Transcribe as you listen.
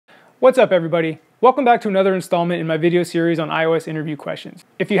What's up, everybody? Welcome back to another installment in my video series on iOS interview questions.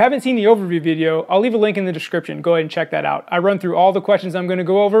 If you haven't seen the overview video, I'll leave a link in the description. Go ahead and check that out. I run through all the questions I'm going to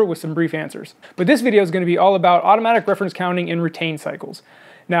go over with some brief answers. But this video is going to be all about automatic reference counting and retain cycles.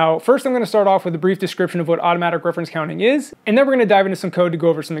 Now, first I'm going to start off with a brief description of what automatic reference counting is, and then we're going to dive into some code to go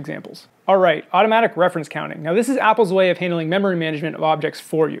over some examples. Alright, automatic reference counting. Now this is Apple's way of handling memory management of objects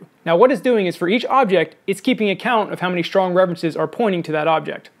for you. Now what it's doing is for each object, it's keeping account of how many strong references are pointing to that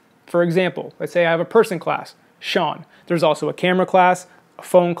object. For example, let's say I have a person class, Sean. There's also a camera class, a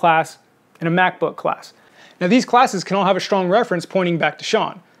phone class, and a MacBook class. Now these classes can all have a strong reference pointing back to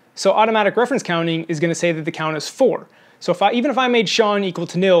Sean. So automatic reference counting is going to say that the count is 4. So even if I made Sean equal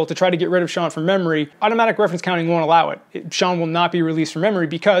to nil to try to get rid of Sean from memory, automatic reference counting won't allow it. Sean will not be released from memory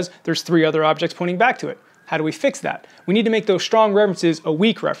because there's 3 other objects pointing back to it. How do we fix that? We need to make those strong references a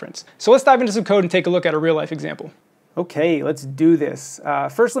weak reference. So let's dive into some code and take a look at a real life example. Okay, let's do this.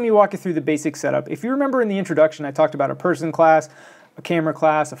 First, let me walk you through the basic setup. If you remember in the introduction, I talked about a person class, a camera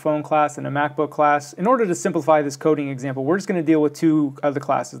class, a phone class, and a MacBook class. In order to simplify this coding example, we're just going to deal with 2 other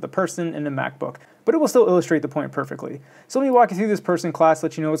classes, the person and the MacBook. But it will still illustrate the point perfectly. So let me walk you through this person class,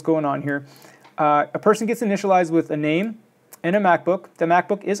 let you know what's going on here. A person gets initialized with a name and a MacBook. The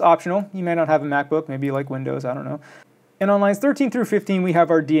MacBook is optional. You may not have a MacBook, maybe you like Windows, I don't know. And on lines 13 through 15, we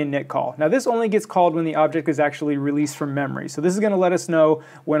have our dinit call. Now this only gets called when the object is actually released from memory. So this is going to let us know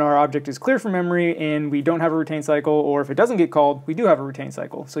when our object is clear from memory and we don't have a retain cycle, or if it doesn't get called, we do have a retain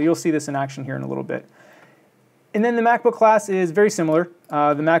cycle. So you'll see this in action here in a little bit. And then the MacBook class is very similar.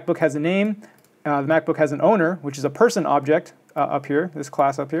 The MacBook has a name. The MacBook has an owner, which is a person object up here, this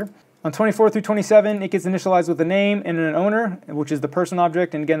class up here. On 24 through 27, it gets initialized with a name and an owner, which is the person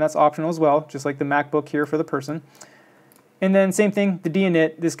object. And again, that's optional as well, just like the MacBook here for the person. And then same thing, the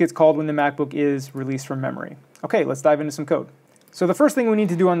dinit, this gets called when the MacBook is released from memory. Okay, let's dive into some code. So the first thing we need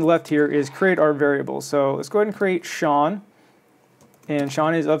to do on the left here is create our variables. So let's go ahead and create Sean. And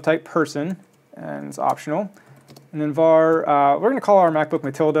Sean is of type person, and it's optional. And then var, we're going to call our MacBook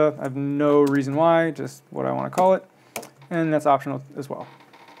Matilda. I have no reason why, just what I want to call it. And that's optional as well.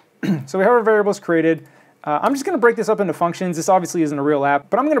 So we have our variables created. I'm just going to break this up into functions. This obviously isn't a real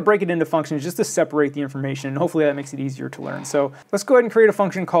app, but I'm going to break it into functions just to separate the information, and hopefully that makes it easier to learn. So let's go ahead and create a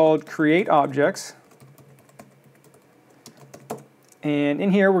function called createObjects. And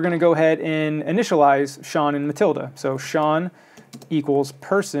in here, we're going to go ahead and initialize Sean and Matilda. So Sean equals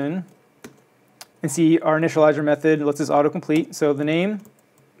person. And see, our initializer method lets us autocomplete. So the name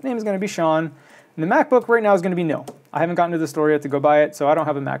is going to be Sean. And the MacBook right now is going to be nil. I haven't gotten to the store yet to go buy it, so I don't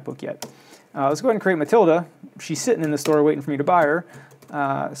have a MacBook yet. Let's go ahead and create Matilda. She's sitting in the store waiting for me to buy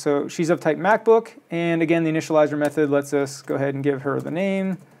her. So she's of type MacBook, and again, the initializer method lets us go ahead and give her the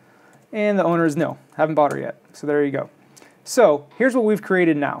name, and the owner is nil. Haven't bought her yet. So there you go. So here's what we've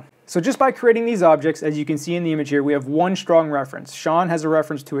created now. So just by creating these objects, as you can see in the image here, we have one strong reference. Sean has a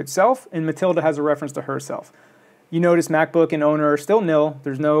reference to itself, and Matilda has a reference to herself. You notice MacBook and owner are still nil.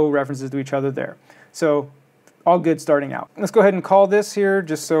 There's no references to each other there. So all good starting out. Let's go ahead and call this here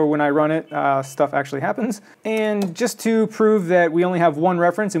just so when I run it, stuff actually happens. And just to prove that we only have one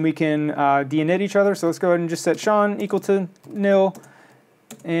reference and we can dinit each other, so let's go ahead and just set Sean equal to nil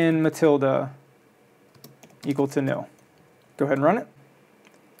and Matilda equal to nil. Go ahead and run it.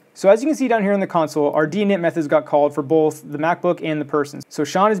 So as you can see down here in the console, our dinit methods got called for both the MacBook and the person. So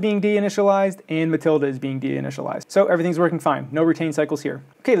Sean is being deinitialized and Matilda is being deinitialized. So everything's working fine. No retain cycles here.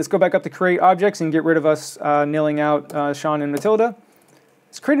 Okay, let's go back up to create objects and get rid of us nailing out Sean and Matilda.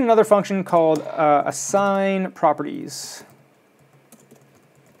 Let's create another function called assign properties.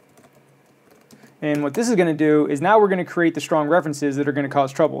 And what this is going to do is now we're going to create the strong references that are going to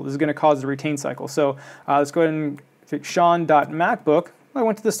cause trouble. This is going to cause the retain cycle. So let's go ahead and fix Sean.MacBook. I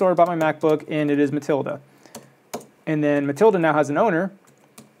went to the store, bought my MacBook, and it is Matilda. And then Matilda now has an owner,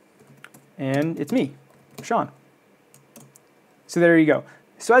 and it's me, Sean. So there you go.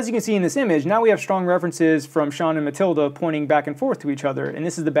 So as you can see in this image, now we have strong references from Sean and Matilda pointing back and forth to each other, and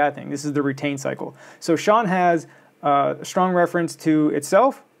this is the bad thing. This is the retain cycle. So Sean has a strong reference to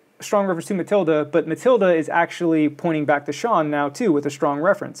itself, a strong reference to Matilda, but Matilda is actually pointing back to Sean now too with a strong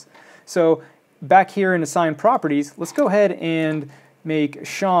reference. So back here in assign properties, let's go ahead and make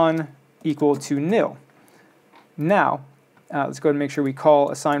Sean equal to nil. Now, let's go ahead and make sure we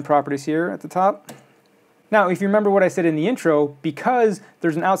call assign properties here at the top. Now, if you remember what I said in the intro, because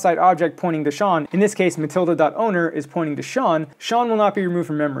there's an outside object pointing to Sean, in this case, Matilda.owner is pointing to Sean, Sean will not be removed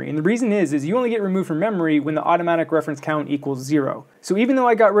from memory. And the reason is you only get removed from memory when the automatic reference count equals 0. So even though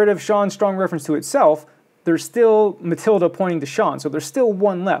I got rid of Sean's strong reference to itself, there's still Matilda pointing to Sean, so there's still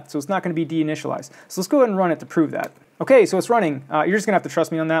one left, so it's not going to be deinitialized. So let's go ahead and run it to prove that. Okay, so it's running. You're just going to have to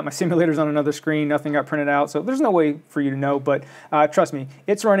trust me on that. My simulator's on another screen, nothing got printed out, so there's no way for you to know, but trust me,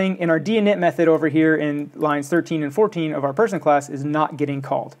 it's running, and our deinit method over here in lines 13 and 14 of our person class is not getting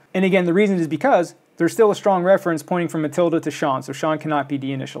called. And again, the reason is because there's still a strong reference pointing from Matilda to Sean, so Sean cannot be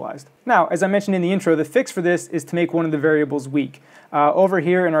deinitialized. Now, as I mentioned in the intro, the fix for this is to make one of the variables weak. Over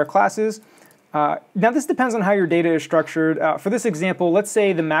here in our classes, now this depends on how your data is structured. For this example, let's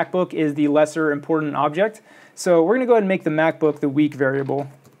say the MacBook is the lesser important object. So we're going to go ahead and make the MacBook the weak variable.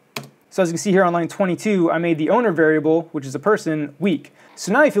 So as you can see here on line 22, I made the owner variable, which is a person, weak.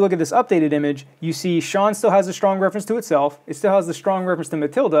 So now if you look at this updated image, you see Sean still has a strong reference to itself, it still has the strong reference to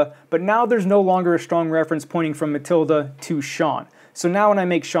Matilda, but now there's no longer a strong reference pointing from Matilda to Sean. So now when I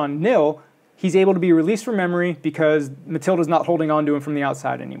make Sean nil, he's able to be released from memory because Matilda's not holding on to him from the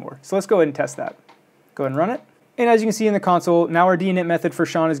outside anymore. So let's go ahead and test that. Go ahead and run it. And as you can see in the console, now our deinit method for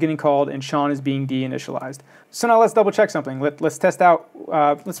Sean is getting called and Sean is being deinitialized. So now let's double check something. Let's test out,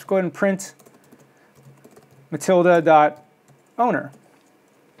 let's go ahead and print Matilda.owner.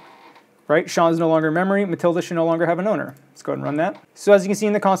 Right, Sean is no longer in memory, Matilda should no longer have an owner. Let's go ahead and run that. So as you can see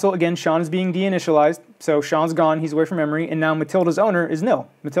in the console, again, Sean is being deinitialized. So Sean's gone, he's away from memory, and now Matilda's owner is nil.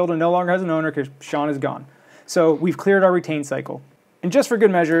 Matilda no longer has an owner because Sean is gone. So we've cleared our retain cycle. And just for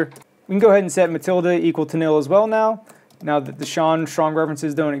good measure, we can go ahead and set Matilda equal to nil as well now. Now that the Sean strong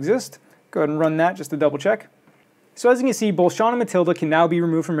references don't exist, go ahead and run that just to double check. So as you can see, both Sean and Matilda can now be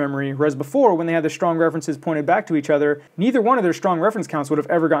removed from memory, whereas before, when they had their strong references pointed back to each other, neither one of their strong reference counts would have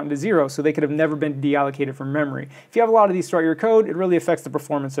ever gotten to 0, so they could have never been deallocated from memory. If you have a lot of these throughout your code, it really affects the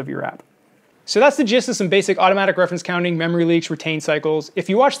performance of your app. So that's the gist of some basic automatic reference counting, memory leaks, retain cycles. If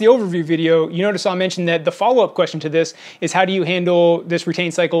you watch the overview video, you notice I mentioned that the follow-up question to this is how do you handle this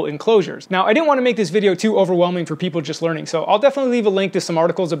retain cycle in closures? Now, I didn't want to make this video too overwhelming for people just learning, so I'll definitely leave a link to some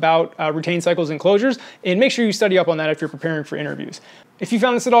articles about retain cycles and closures, and make sure you study up on that if you're preparing for interviews. If you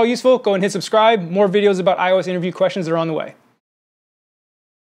found this at all useful, go and hit subscribe. More videos about iOS interview questions are on the way.